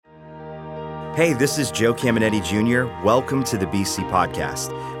Hey, this is Joe Caminetti Jr. Welcome to the BC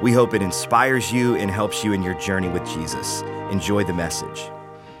Podcast. We hope it inspires you and helps you in your journey with Jesus. Enjoy the message.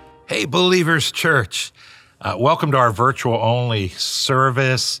 Hey, Believers Church. Welcome to our virtual-only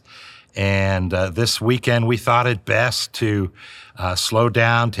service. And this weekend, we thought it best to slow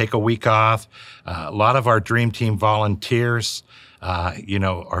down, take a week off. A lot of our Dream Team volunteers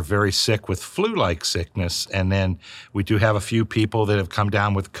are very sick with flu-like sickness. And then we do have a few people that have come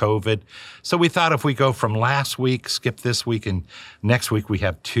down with COVID. So we thought if we go from last week, skip this week, and next week we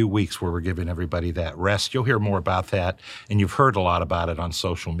have 2 weeks where we're giving everybody that rest. You'll hear more about that, and you've heard a lot about it on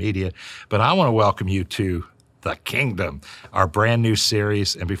social media. But I want to welcome you to The Kingdom, our brand new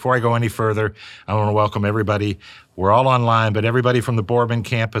series. And before I go any further, I want to welcome everybody. We're all online, but everybody from the Boardman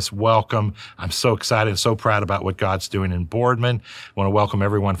campus, welcome. I'm so excited and so proud about what God's doing in Boardman. I want to welcome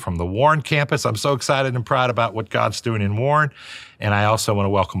everyone from the Warren campus. I'm so excited and proud about what God's doing in Warren. And I also want to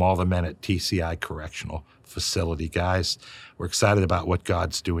welcome all the men at TCI Correctional Facility. Guys, we're excited about what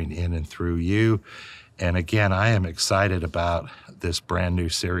God's doing in and through you. And again, I am excited about this brand new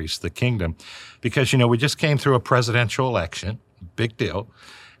series, The Kingdom, because, we just came through a presidential election, big deal,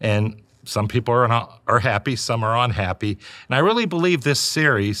 and some people are happy, some are unhappy. And I really believe this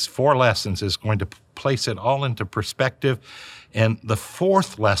series, 4 lessons, is going to place it all into perspective. And the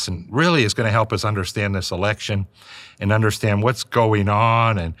 4th lesson really is going to help us understand this election and understand what's going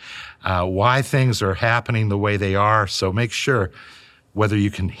on and why things are happening the way they are. So make sure, whether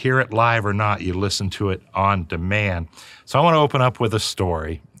you can hear it live or not, you listen to it on demand. So I want to open up with a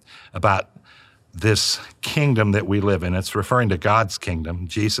story about this kingdom that we live in. It's referring to God's kingdom.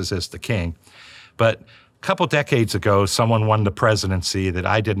 Jesus is the king. But a couple decades ago, someone won the presidency that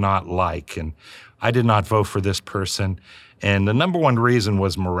I did not like, and I did not vote for this person. And the number one reason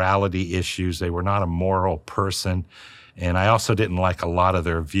was morality issues. They were not a moral person. And I also didn't like a lot of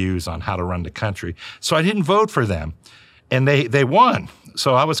their views on how to run the country. So I didn't vote for them. And they won.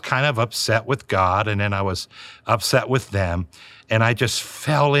 So I was kind of upset with God, and then I was upset with them. And I just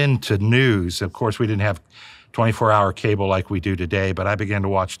fell into news. Of course, we didn't have 24-hour cable like we do today, but I began to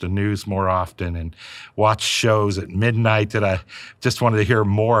watch the news more often and watch shows at midnight that I just wanted to hear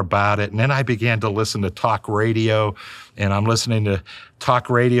more about it. And then I began to listen to talk radio, and I'm listening to talk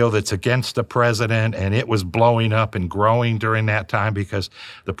radio that's against the president, and it was blowing up and growing during that time because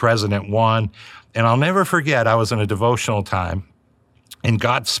the president won. And I'll never forget, I was in a devotional time, and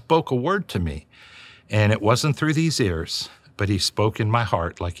God spoke a word to me. And it wasn't through these ears, but he spoke in my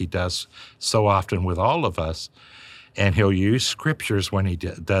heart like he does so often with all of us. And he'll use scriptures when he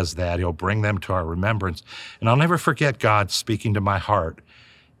does that. He'll bring them to our remembrance. And I'll never forget God speaking to my heart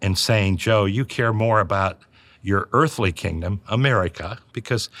and saying, Joe, you care more about your earthly kingdom, America,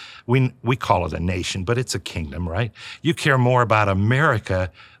 because we call it a nation, but it's a kingdom, right? You care more about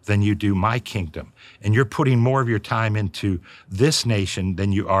America than you do my kingdom. And you're putting more of your time into this nation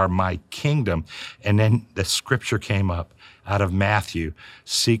than you are my kingdom. And then the scripture came up out of Matthew,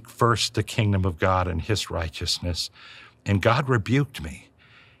 seek first the kingdom of God and his righteousness. And God rebuked me.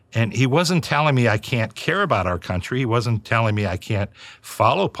 And he wasn't telling me I can't care about our country. He wasn't telling me I can't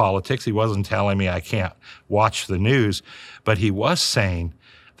follow politics. He wasn't telling me I can't watch the news. But he was saying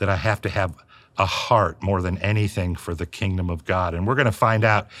that I have to have a heart more than anything for the kingdom of God. And we're going to find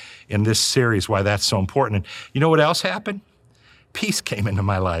out in this series why that's so important. And you know what else happened? Peace came into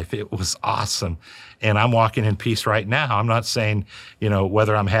my life. It was awesome. And I'm walking in peace right now. I'm not saying,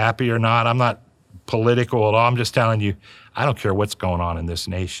 whether I'm happy or not. I'm not political at all. I'm just telling you, I don't care what's going on in this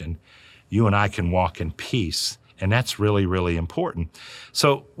nation. You and I can walk in peace. And that's really, really important.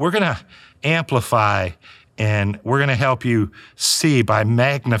 So we're going to amplify, and we're going to help you see by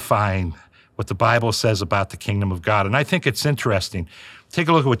magnifying what the Bible says about the kingdom of God. And I think it's interesting. Take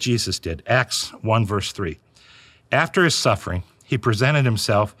a look at what Jesus did. Acts 1, verse 3. After his suffering, he presented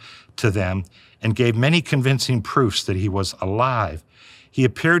himself to them and gave many convincing proofs that he was alive. He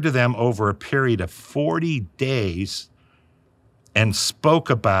appeared to them over a period of 40 days and spoke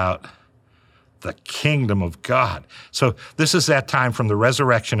about the kingdom of God. So this is that time from the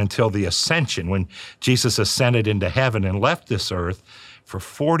resurrection until the ascension, when Jesus ascended into heaven and left this earth. For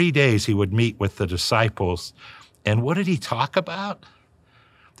 40 days, he would meet with the disciples. And what did he talk about?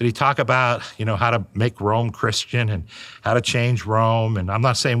 Did he talk about, how to make Rome Christian and how to change Rome? And I'm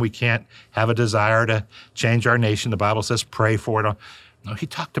not saying we can't have a desire to change our nation. The Bible says pray for it. No, he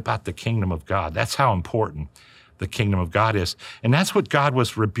talked about the kingdom of God. That's how important the kingdom of God is. And that's what God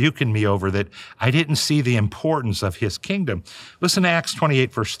was rebuking me over, that I didn't see the importance of his kingdom. Listen to Acts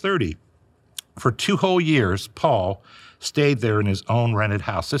 28, verse 30. For 2 whole years, Paul stayed there in his own rented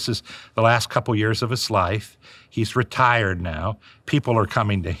house. This is the last couple years of his life. He's retired now. People are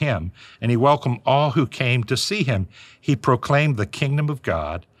coming to him, and he welcomed all who came to see him. He proclaimed the kingdom of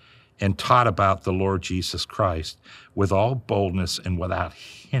God and taught about the Lord Jesus Christ with all boldness and without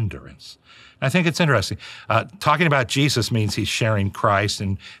hindrance. I think it's interesting. Talking about Jesus means he's sharing Christ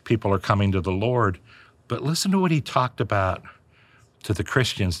and people are coming to the Lord. But listen to what he talked about to the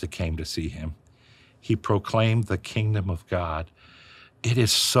Christians that came to see him. He proclaimed the kingdom of God. It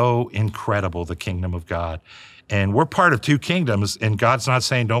is so incredible, the kingdom of God. And we're part of two kingdoms, and God's not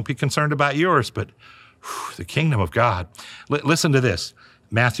saying don't be concerned about yours, but the kingdom of God. Listen to this,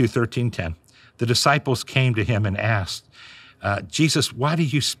 Matthew 13:10. The disciples came to him and asked, Jesus, why do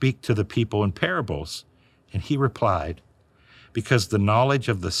you speak to the people in parables? And he replied, because the knowledge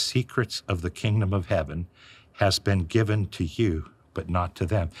of the secrets of the kingdom of heaven has been given to you, but not to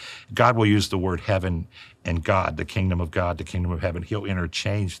them. God will use the word heaven and God, the kingdom of God, the kingdom of heaven. He'll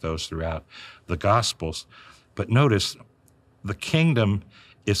interchange those throughout the Gospels. But notice, the kingdom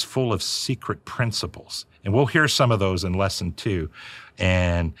is full of secret principles. And we'll hear some of those in lesson 2.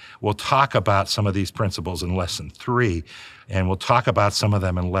 And we'll talk about some of these principles in lesson 3. And we'll talk about some of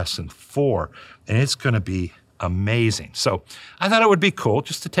them in lesson 4. And it's going to be amazing. So I thought it would be cool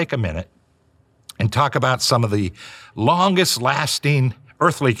just to take a minute and talk about some of the longest lasting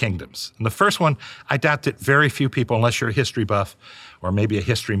earthly kingdoms. And the first one, I doubt that very few people, unless you're a history buff or maybe a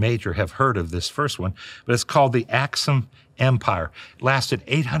history major, have heard of this first one, but it's called the Aksum Empire. It lasted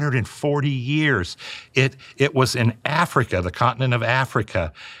 840 years. It was in Africa, the continent of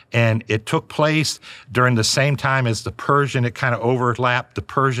Africa, and it took place during the same time as the Persian. It kind of overlapped the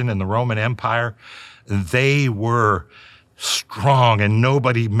Persian and the Roman Empire. They were strong and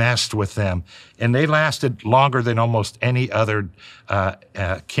nobody messed with them. And they lasted longer than almost any other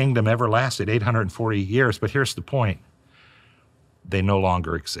kingdom ever lasted, 840 years. But here's the point. They no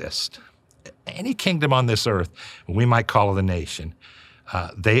longer exist. Any kingdom on this earth, we might call it a nation,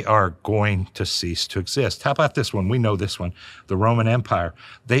 they are going to cease to exist. How about this one? We know this one, the Roman Empire.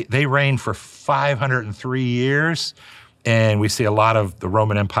 They reigned for 503 years, and we see a lot of the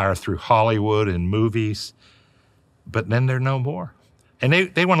Roman Empire through Hollywood and movies, but then they're no more. And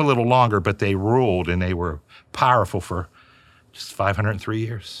they went a little longer, but they ruled and they were powerful for just 503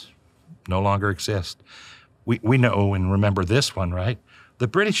 years. No longer exist. We know and remember this one, right? The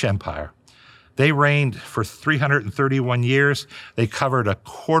British Empire. They reigned for 331 years. They covered a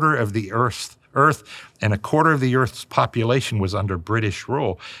quarter of the earth, and a quarter of the earth's population was under British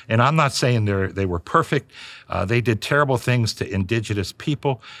rule. And I'm not saying they were perfect. They did terrible things to indigenous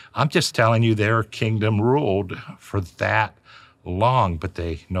people. I'm just telling you their kingdom ruled for that long, but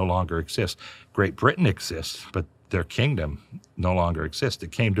they no longer exist. Great Britain exists, but their kingdom no longer exists.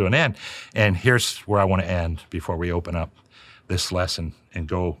 It came to an end. And here's where I want to end before we open up this lesson and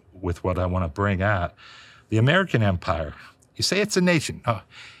go with what I want to bring out. The American Empire. You say it's a nation. Oh,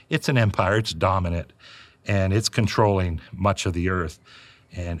 it's an empire. It's dominant, and it's controlling much of the earth.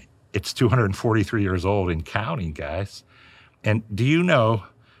 And it's 243 years old and counting, guys. And do you know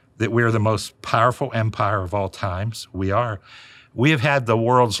that we're the most powerful empire of all times? We are. We have had the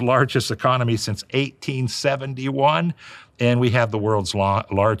world's largest economy since 1871, and we have the world's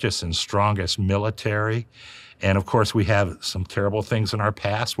largest and strongest military. And of course, we have some terrible things in our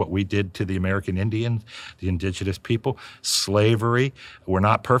past, what we did to the American Indian, the indigenous people, slavery. We're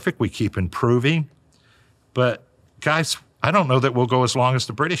not perfect. We keep improving. But guys, I don't know that we'll go as long as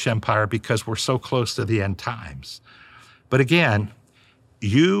the British Empire because we're so close to the end times. But again,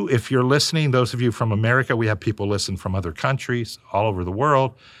 if you're listening, those of you from America, we have people listen from other countries all over the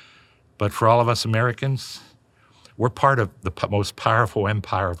world. But for all of us Americans, we're part of the most powerful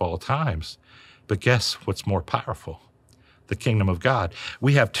empire of all times. But guess what's more powerful? The kingdom of God.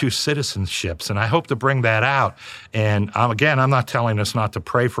 We have 2 citizenships, and I hope to bring that out. And again, I'm not telling us not to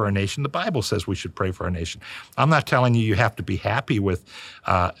pray for our nation. The Bible says we should pray for our nation. I'm not telling you have to be happy with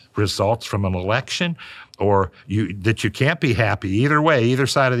results from an election or that you can't be happy. Either way, either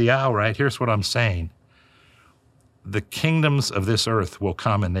side of the aisle, right? Here's what I'm saying. The kingdoms of this earth will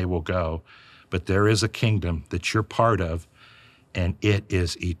come and they will go, but there is a kingdom that you're part of, and it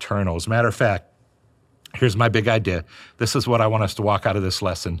is eternal. As a matter of fact, here's my big idea. This is what I want us to walk out of this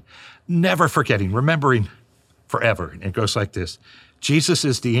lesson. Never forgetting, remembering forever. And it goes like this. Jesus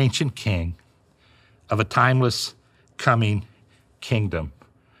is the ancient king of a timeless coming kingdom.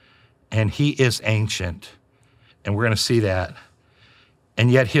 And he is ancient. And we're going to see that. And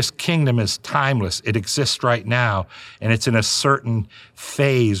yet his kingdom is timeless. It exists right now. And it's in a certain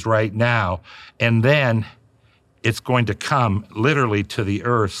phase right now. And then it's going to come literally to the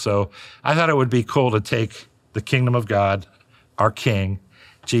earth. So I thought it would be cool to take the kingdom of God, our king,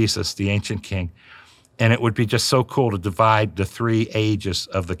 Jesus, the ancient king. And it would be just so cool to divide the 3 ages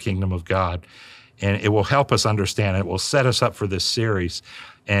of the kingdom of God. And it will help us understand. It will set us up for this series.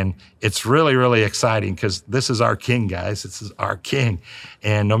 And it's really, really exciting because this is our king, guys. This is our king.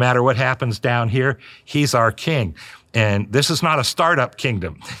 And no matter what happens down here, he's our king. And this is not a startup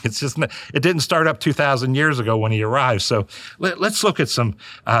kingdom. It didn't start up 2,000 years ago when he arrived. So let's look at some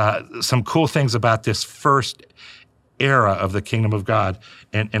cool things about this first era of the kingdom of God.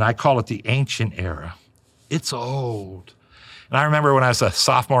 And I call it the ancient era. It's old. And I remember when I was a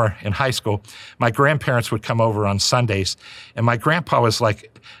sophomore in high school, my grandparents would come over on Sundays, and my grandpa was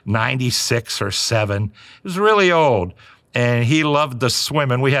like 96 or 7. He was really old, and he loved to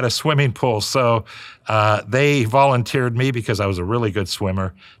swim, and we had a swimming pool. So they volunteered me, because I was a really good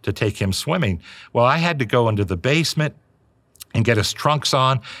swimmer, to take him swimming. Well, I had to go into the basement and get his trunks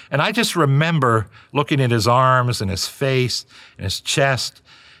on. And I just remember looking at his arms and his face and his chest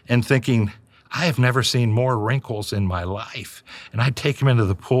and thinking, I have never seen more wrinkles in my life. And I'd take him into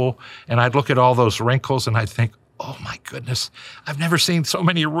the pool and I'd look at all those wrinkles and I'd think, oh my goodness, I've never seen so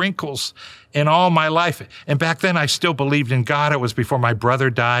many wrinkles in all my life. And back then I still believed in God. It was before my brother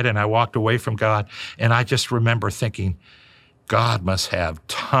died and I walked away from God. And I just remember thinking, God must have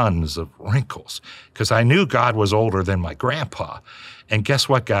tons of wrinkles, because I knew God was older than my grandpa. And guess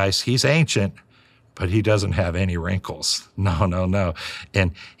what, guys? He's ancient, but he doesn't have any wrinkles. No.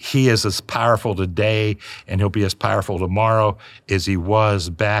 And he is as powerful today, and he'll be as powerful tomorrow as he was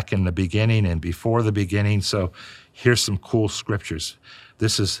back in the beginning and before the beginning. So here's some cool scriptures.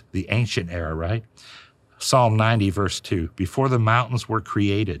 This is the ancient era, right? Psalm 90, verse 2. Before the mountains were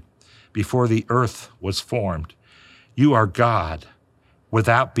created, before the earth was formed, you are God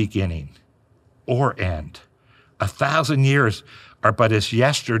without beginning or end. 1,000 years are but as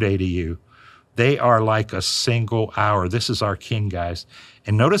yesterday to you. They are like a single hour. This is our king, guys.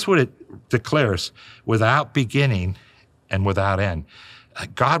 And notice what it declares, without beginning and without end.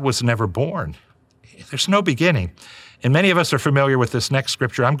 God was never born. There's no beginning. And many of us are familiar with this next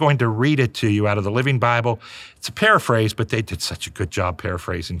scripture. I'm going to read it to you out of the Living Bible. It's a paraphrase, but they did such a good job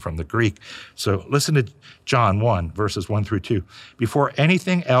paraphrasing from the Greek. So listen to John 1, verses 1 through 2. Before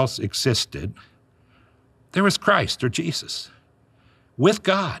anything else existed, there was Christ, or Jesus, with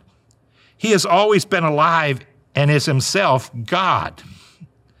God. He has always been alive and is himself God.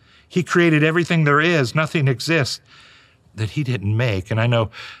 He created everything there is. Nothing exists that he didn't make. And I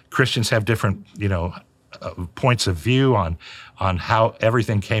know Christians have different, points of view on how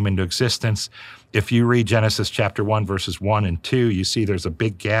everything came into existence. If you read Genesis chapter 1, verses 1 and 2, you see there's a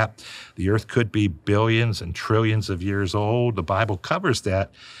big gap. The earth could be billions and trillions of years old. The Bible covers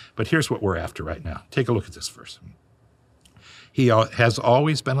that. But here's what we're after right now. Take a look at this verse. He has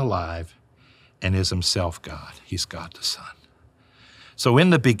always been alive and is himself God. He's God the Son. So in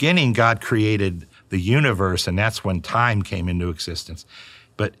the beginning, God created the universe, and that's when time came into existence.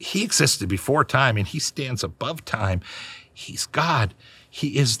 But he existed before time, and he stands above time. He's God.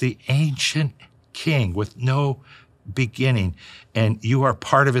 He is the ancient king with no beginning, and you are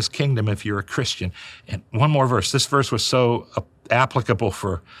part of his kingdom if you're a Christian. And one more verse. This verse was so applicable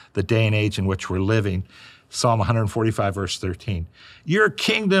for the day and age in which we're living. Psalm 145, verse 13. Your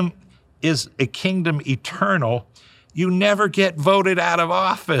kingdom is a kingdom eternal. You never get voted out of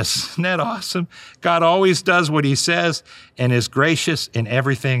office. Isn't that awesome? God always does what he says and is gracious in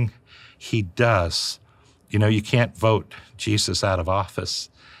everything he does. You can't vote Jesus out of office.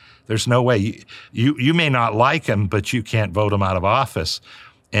 There's no way. You may not like him, but you can't vote him out of office.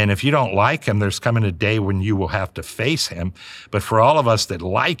 And if you don't like him, there's coming a day when you will have to face him. But for all of us that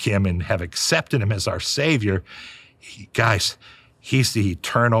like him and have accepted him as our Savior, guys, he's the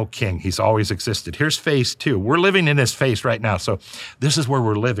eternal king. He's always existed. Here's phase 2. We're living in this phase right now. So this is where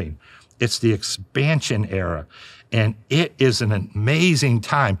we're living. It's the expansion era. And it is an amazing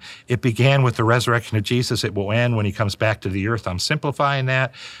time. It began with the resurrection of Jesus. It will end when he comes back to the earth. I'm simplifying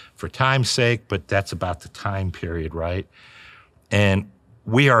that for time's sake, but that's about the time period, right? And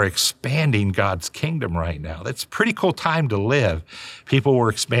we are expanding God's kingdom right now. That's a pretty cool time to live. People were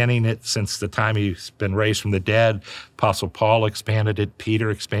expanding it since the time he's been raised from the dead. Apostle Paul expanded it. Peter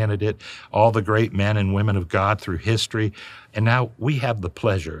expanded it. All the great men and women of God through history. And now we have the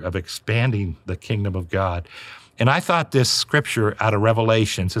pleasure of expanding the kingdom of God. And I thought this scripture out of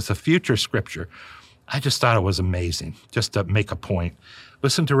Revelations, it's a future scripture. I just thought it was amazing, just to make a point.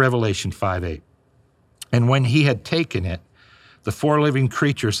 Listen to Revelation 5:8. And when he had taken it, the 4 living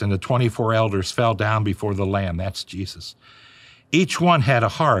creatures and the 24 elders fell down before the Lamb, that's Jesus, Each one had a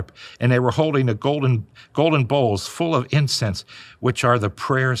harp, and they were holding a golden bowls full of incense, which are the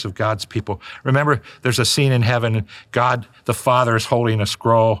prayers of God's people. Remember, there's a scene in heaven. God, the Father, is holding a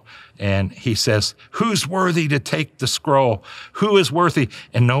scroll, and he says, who's worthy to take the scroll? Who is worthy?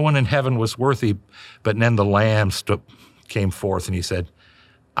 And no one in heaven was worthy. But then the Lamb came forth, and he said,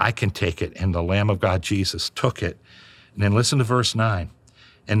 I can take it. And the Lamb of God, Jesus, took it. And then listen to verse 9.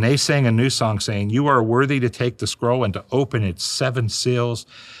 And they sang a new song saying, you are worthy to take the scroll and to open its 7 seals,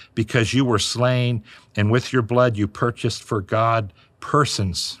 because you were slain, and with your blood you purchased for God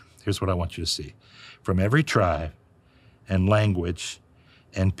persons. Here's what I want you to see. From every tribe and language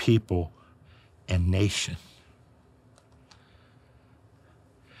and people and nation.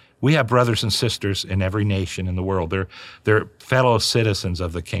 We have brothers and sisters in every nation in the world. They're fellow citizens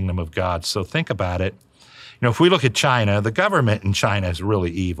of the kingdom of God. So think about it. You know, if we look at China, the government in China is really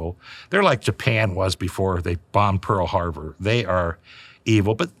evil. They're like Japan was before they bombed Pearl Harbor. They are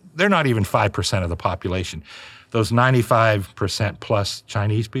evil, but they're not even 5% of the population. Those 95% plus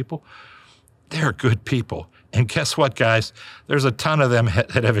Chinese people, they're good people. And guess what, guys? There's a ton of them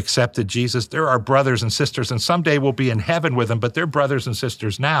that have accepted Jesus. They're our brothers and sisters, and someday we'll be in heaven with them, but they're brothers and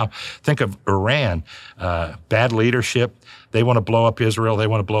sisters now. Think of Iran, bad leadership. They want to blow up Israel. They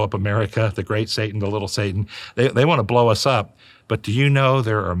want to blow up America, the great Satan, the little Satan. They want to blow us up. But do you know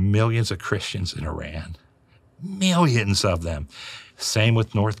there are millions of Christians in Iran? Millions of them. Same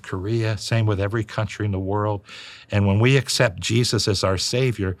with North Korea, same with every country in the world. And when we accept Jesus as our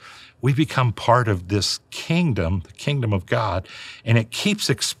Savior, we become part of this kingdom, the kingdom of God, and it keeps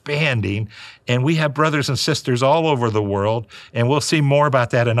expanding. And we have brothers and sisters all over the world, and we'll see more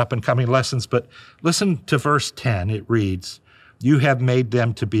about that in up-and-coming lessons. But listen to verse 10. It reads, you have made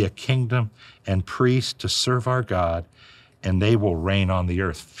them to be a kingdom and priests to serve our God, and they will reign on the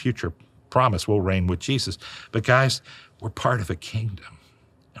earth. Future promise, we'll reign with Jesus. But guys, we're part of a kingdom,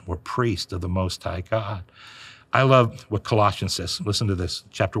 and we're priests of the Most High God. I love what Colossians says. Listen to this,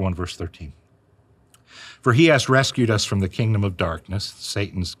 chapter 1, verse 13. For he has rescued us from the kingdom of darkness,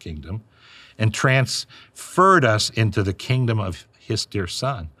 Satan's kingdom, and transferred us into the kingdom of his dear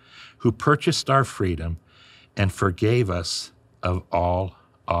Son, who purchased our freedom and forgave us of all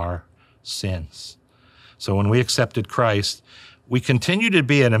our sins. So when we accepted Christ, we continue to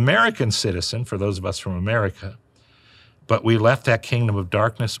be an American citizen, for those of us from America, but we left that kingdom of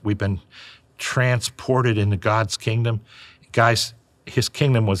darkness. We've been transported into God's kingdom. Guys, his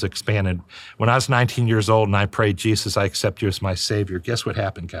kingdom was expanded. When I was 19 years old and I prayed, Jesus, I accept you as my Savior, guess what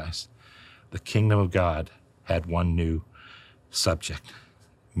happened, guys? The kingdom of God had one new subject,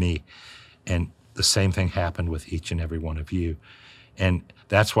 me. And the same thing happened with each and every one of you. And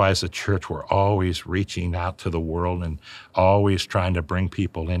that's why as a church, we're always reaching out to the world and always trying to bring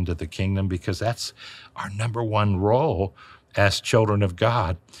people into the kingdom, because that's our number one role as children of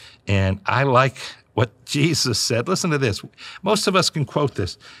God. And I like what Jesus said. Listen to this. Most of us can quote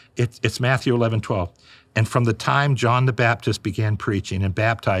this. It's Matthew 11:12. And from the time John the Baptist began preaching and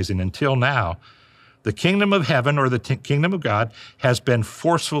baptizing until now, the kingdom of heaven, or the kingdom of God, has been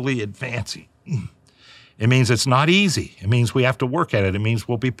forcefully advancing. It means it's not easy. It means we have to work at it. It means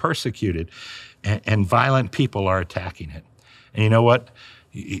we'll be persecuted, and violent people are attacking it. And you know what?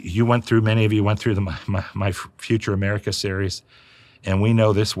 Many of you went through my Future America series, and we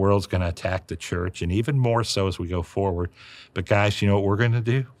know this world's going to attack the church, and even more so as we go forward. But guys, you know what we're going to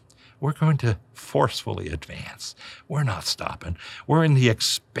do? We're going to forcefully advance. We're not stopping. We're in the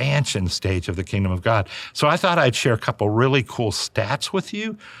expansion stage of the kingdom of God. So I thought I'd share a couple really cool stats with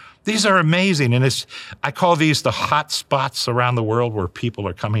you. These are amazing, and I call these the hot spots around the world where people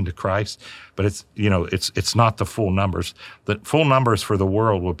are coming to Christ. But it's not the full numbers. The full numbers for the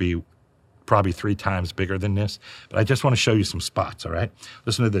world will be probably 3 times bigger than this. But I just want to show you some spots, all right?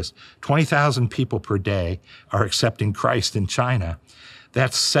 Listen to this. 20,000 people per day are accepting Christ in China.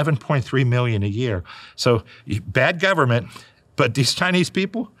 That's 7.3 million a year. So bad government, but these Chinese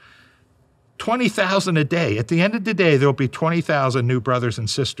people, 20,000 a day. At the end of the day, there'll be 20,000 new brothers and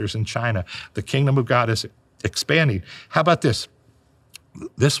sisters in China. The kingdom of God is expanding. How about this?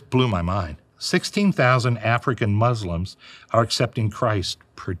 This blew my mind. 16,000 African Muslims are accepting Christ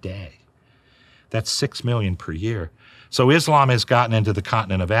per day. That's 6 million per year. So Islam has gotten into the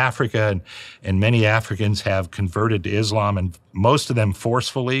continent of Africa, and many Africans have converted to Islam, and most of them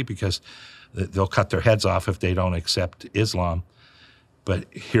forcefully, because they'll cut their heads off if they don't accept Islam. But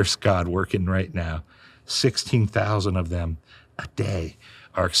here's God working right now. 16,000 of them a day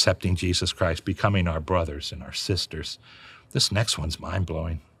are accepting Jesus Christ, becoming our brothers and our sisters. This next one's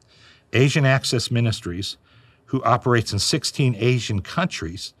mind-blowing. Asian Access Ministries, who operates in 16 Asian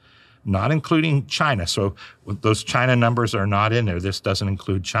countries, not including China. So those China numbers are not in there. This doesn't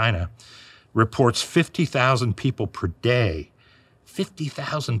include China. Reports 50,000 people per day.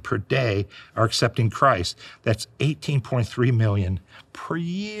 50,000 per day are accepting Christ. That's 18.3 million per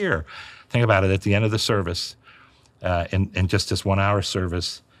year. Think about it. At the end of the service, in just this 1 hour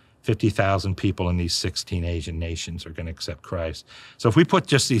service, 50,000 people in these 16 Asian nations are going to accept Christ. So if we put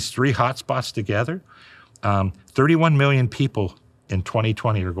just these three hotspots together, 31 million people in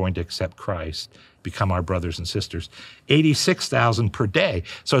 2020 are going to accept Christ, become our brothers and sisters. 86,000 per day.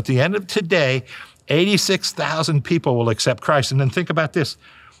 So at the end of today, 86,000 people will accept Christ. And then think about this,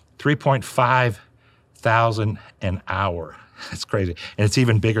 3.5 thousand an hour. That's crazy. And it's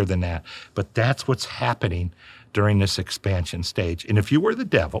even bigger than that. But that's what's happening during this expansion stage. And if you were the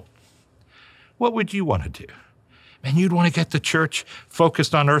devil, what would you want to do? Man, you'd want to get the church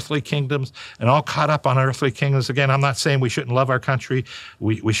focused on earthly kingdoms and all caught up on earthly kingdoms. Again, I'm not saying we shouldn't love our country.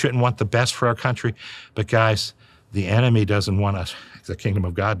 We shouldn't want the best for our country. But guys, the enemy doesn't want us, the kingdom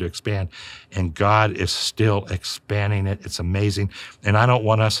of God, to expand. And God is still expanding it. It's amazing. And I don't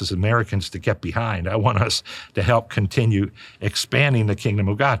want us as Americans to get behind. I want us to help continue expanding the kingdom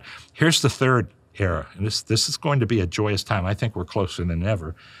of God. Here's the third era. And this is going to be a joyous time. I think we're closer than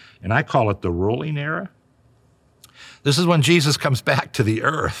ever. And I call it the ruling era. This is when Jesus comes back to the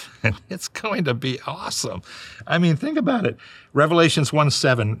earth, and it's going to be awesome. I mean, think about it. Revelations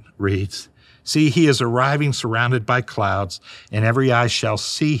 1:7 reads, "See, he is arriving surrounded by clouds, and every eye shall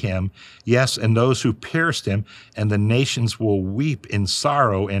see him, yes, and those who pierced him, and the nations will weep in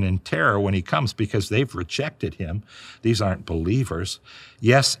sorrow and in terror when he comes, because they've rejected him." These aren't believers.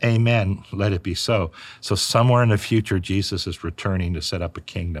 Yes, amen, let it be so. So somewhere in the future, Jesus is returning to set up a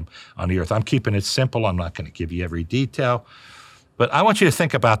kingdom on the earth. I'm keeping it simple. I'm not going to give you every detail. But I want you to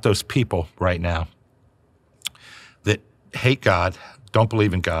think about those people right now that hate God, don't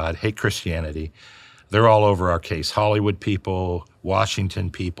believe in God, hate Christianity. They're all over our case. Hollywood people, Washington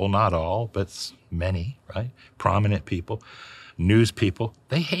people, not all, but many, right? Prominent people, news people.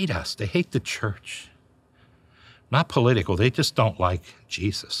 They hate us. They hate the church. Not political. They just don't like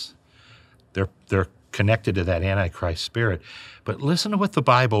Jesus. They're connected to that Antichrist spirit. But listen to what the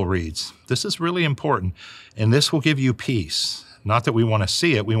Bible reads. This is really important, and this will give you peace. Not that we want to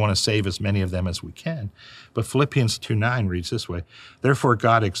see it, we want to save as many of them as we can. But Philippians 2:9 reads this way, "Therefore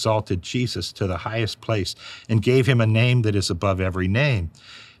God exalted Jesus to the highest place and gave him a name that is above every name,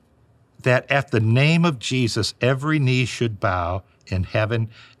 that at the name of Jesus every knee should bow in heaven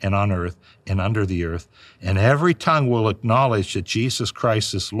and on earth and under the earth, and every tongue will acknowledge that Jesus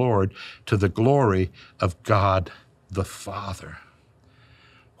Christ is Lord, to the glory of God the Father."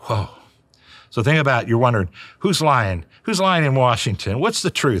 Whoa. So think about it. You're wondering, who's lying? Who's lying in Washington? What's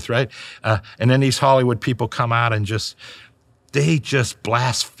the truth, right? And then these Hollywood people come out and they just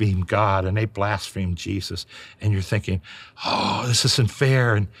blaspheme God and they blaspheme Jesus. And you're thinking, oh, this isn't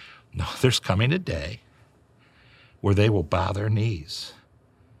fair. And no, there's coming a day where they will bow their knees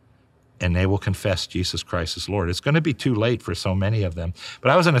and they will confess Jesus Christ as Lord. It's going to be too late for so many of them.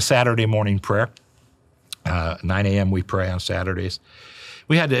 But I was in a Saturday morning prayer. 9 a.m. we pray on Saturdays.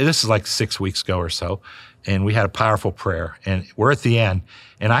 This is like 6 weeks ago or so, and we had a powerful prayer, and we're at the end,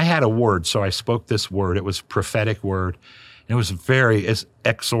 and I had a word, so I spoke this word. It was a prophetic word, and it's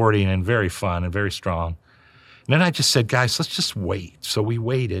exhorting and very fun and very strong. And then I just said, guys, let's just wait. So we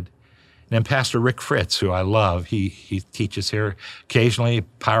waited. And then Pastor Rick Fritz, who I love, he teaches here occasionally,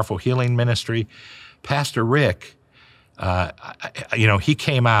 powerful healing ministry. Pastor Rick, he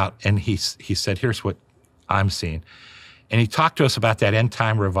came out and he said, here's what I'm seeing. And he talked to us about that end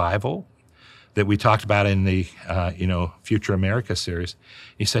time revival that we talked about in the, Future America series.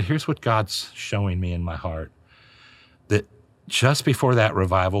 He said, here's what God's showing me in my heart, that just before that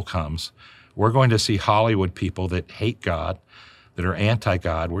revival comes, we're going to see Hollywood people that hate God, that are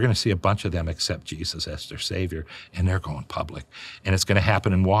anti-God. We're going to see a bunch of them accept Jesus as their Savior, and they're going public. And it's going to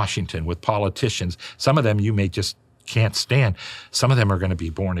happen in Washington with politicians. Some of them you may just can't stand. Some of them are going to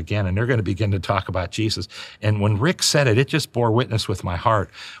be born again, and they're going to begin to talk about Jesus. And when Rick said it, it just bore witness with my heart.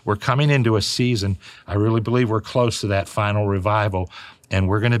 We're coming into a season, I really believe we're close to that final revival, and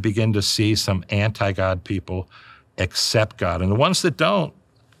we're going to begin to see some anti-God people accept God. And the ones that don't,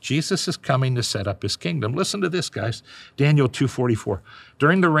 Jesus is coming to set up his kingdom. Listen to this, guys. Daniel 2:44.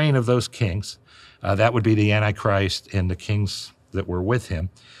 During the reign of those kings, that would be the Antichrist and the kings that were with him.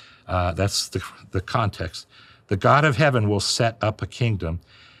 That's the context. The God of heaven will set up a kingdom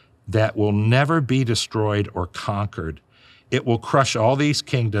that will never be destroyed or conquered. It will crush all these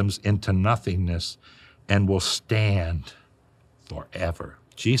kingdoms into nothingness and will stand forever.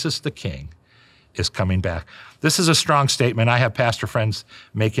 Jesus the King is coming back. This is a strong statement. I have pastor friends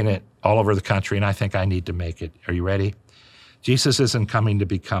making it all over the country, and I think I need to make it. Are you ready? Jesus isn't coming to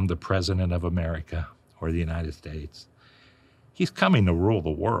become the president of America or the United States. He's coming to rule the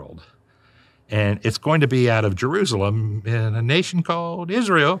world. And it's going to be out of Jerusalem in a nation called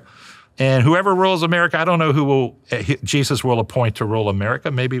Israel. And whoever rules America, I don't know who Jesus will appoint to rule America.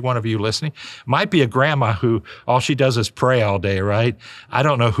 Maybe one of you listening. Might be a grandma who all she does is pray all day, right? I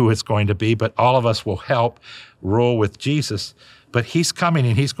don't know who it's going to be, but all of us will help rule with Jesus. But he's coming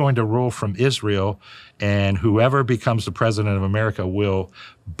and he's going to rule from Israel, and whoever becomes the president of America will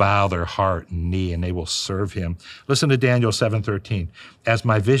bow their heart and knee, and they will serve him. Listen to Daniel 7:13. As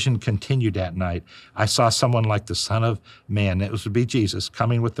my vision continued that night, I saw someone like the Son of Man, that would be Jesus,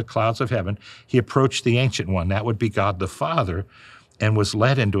 coming with the clouds of heaven. He approached the Ancient One, that would be God the Father, and was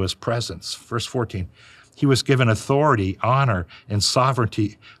led into his presence. Verse 14. He was given authority, honor, and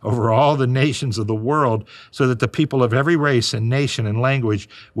sovereignty over all the nations of the world so that the people of every race and nation and language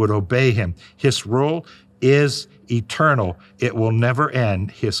would obey him. His rule is eternal. It will never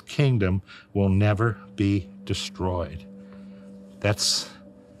end. His kingdom will never be destroyed. That's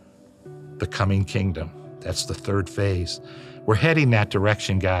the coming kingdom. That's the third phase. We're heading that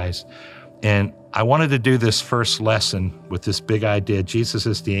direction, guys. And I wanted to do this first lesson with this big idea. Jesus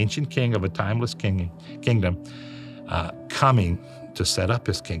is the ancient king of a timeless kingdom, coming to set up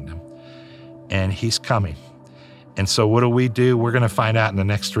his kingdom. And he's coming. And so what do? We're going to find out in the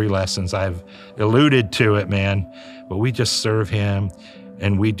next 3 lessons. I've alluded to it, man. But we just serve him,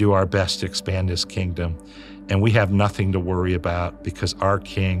 and we do our best to expand his kingdom. And we have nothing to worry about because our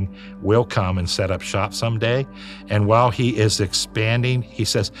King will come and set up shop someday. And while he is expanding, he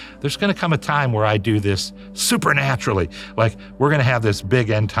says, there's going to come a time where I do this supernaturally. Like we're going to have this big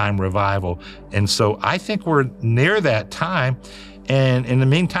end time revival. And so I think we're near that time. And in the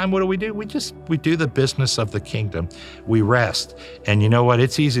meantime, what do? We do the business of the kingdom. We rest. And you know what?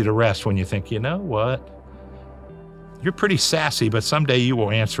 It's easy to rest when you think, you know what? You're pretty sassy, but someday you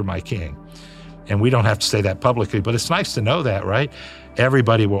will answer my King. And we don't have to say that publicly, but it's nice to know that, right?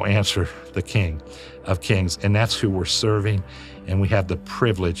 Everybody will answer the King of Kings, and that's who we're serving, and we have the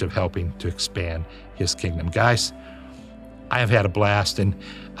privilege of helping to expand his kingdom. Guys, I have had a blast, and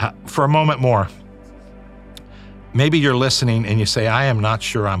for a moment more, maybe you're listening and you say, I am not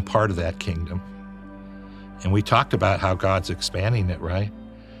sure I'm part of that kingdom. And we talked about how God's expanding it, right?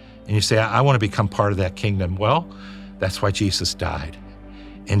 And you say, I want to become part of that kingdom. Well, that's why Jesus died.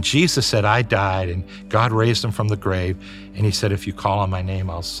 And Jesus said, I died, and God raised him from the grave. And he said, if you call on my name,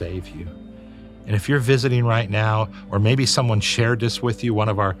 I'll save you. And if you're visiting right now, or maybe someone shared this with you, one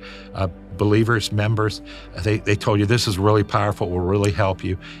of our believers, members, they told you this is really powerful, will really help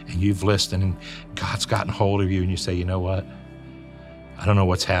you, and you've listened, and God's gotten hold of you, and you say, you know what? I don't know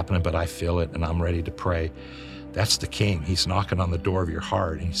what's happening, but I feel it, and I'm ready to pray. That's the King. He's knocking on the door of your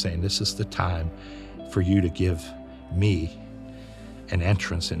heart, and he's saying, this is the time for you to give me an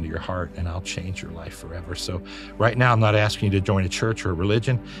entrance into your heart, and I'll change your life forever. So right now, I'm not asking you to join a church or a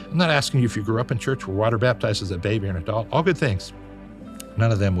religion. I'm not asking you if you grew up in church, were water baptized as a baby or an adult, all good things.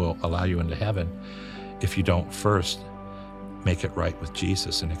 None of them will allow you into heaven if you don't first make it right with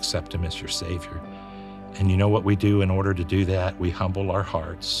Jesus and accept him as your Savior. And you know what we do in order to do that? We humble our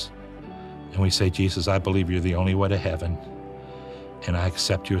hearts and we say, Jesus, I believe you're the only way to heaven, and I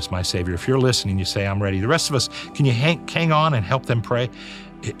accept you as my Savior. If you're listening, you say, I'm ready. The rest of us, can you hang on and help them pray?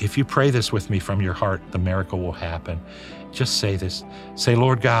 If you pray this with me from your heart, the miracle will happen. Just say this. Say,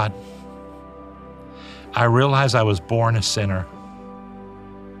 Lord God, I realize I was born a sinner,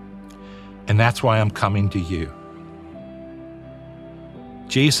 and that's why I'm coming to you.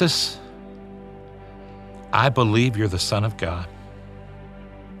 Jesus, I believe you're the Son of God,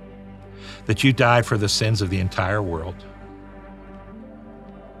 that you died for the sins of the entire world.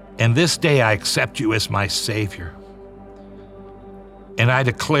 And this day I accept you as my Savior. And I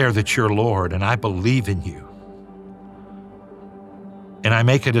declare that you're Lord, and I believe in you. And I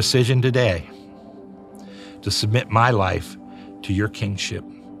make a decision today to submit my life to your kingship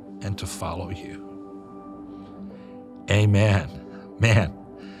and to follow you. Amen. Man,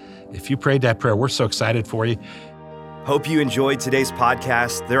 if you prayed that prayer, we're so excited for you. Hope you enjoyed today's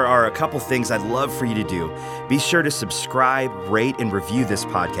podcast. There are a couple things I'd love for you to do. Be sure to subscribe, rate, and review this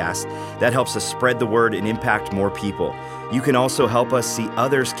podcast. That helps us spread the word and impact more people. You can also help us see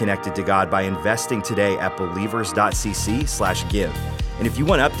others connected to God by investing today at believers.cc/give. And if you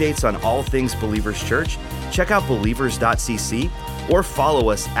want updates on all things Believers Church, check out believers.cc or follow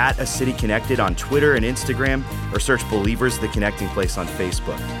us at A City Connected on Twitter and Instagram, or search Believers The Connecting Place on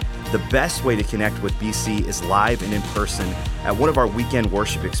Facebook. The best way to connect with BC is live and in person at one of our weekend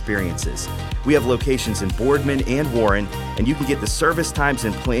worship experiences. We have locations in Boardman and Warren, and you can get the service times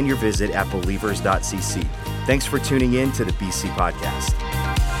and plan your visit at believers.cc. Thanks for tuning in to the BC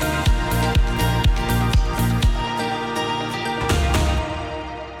Podcast.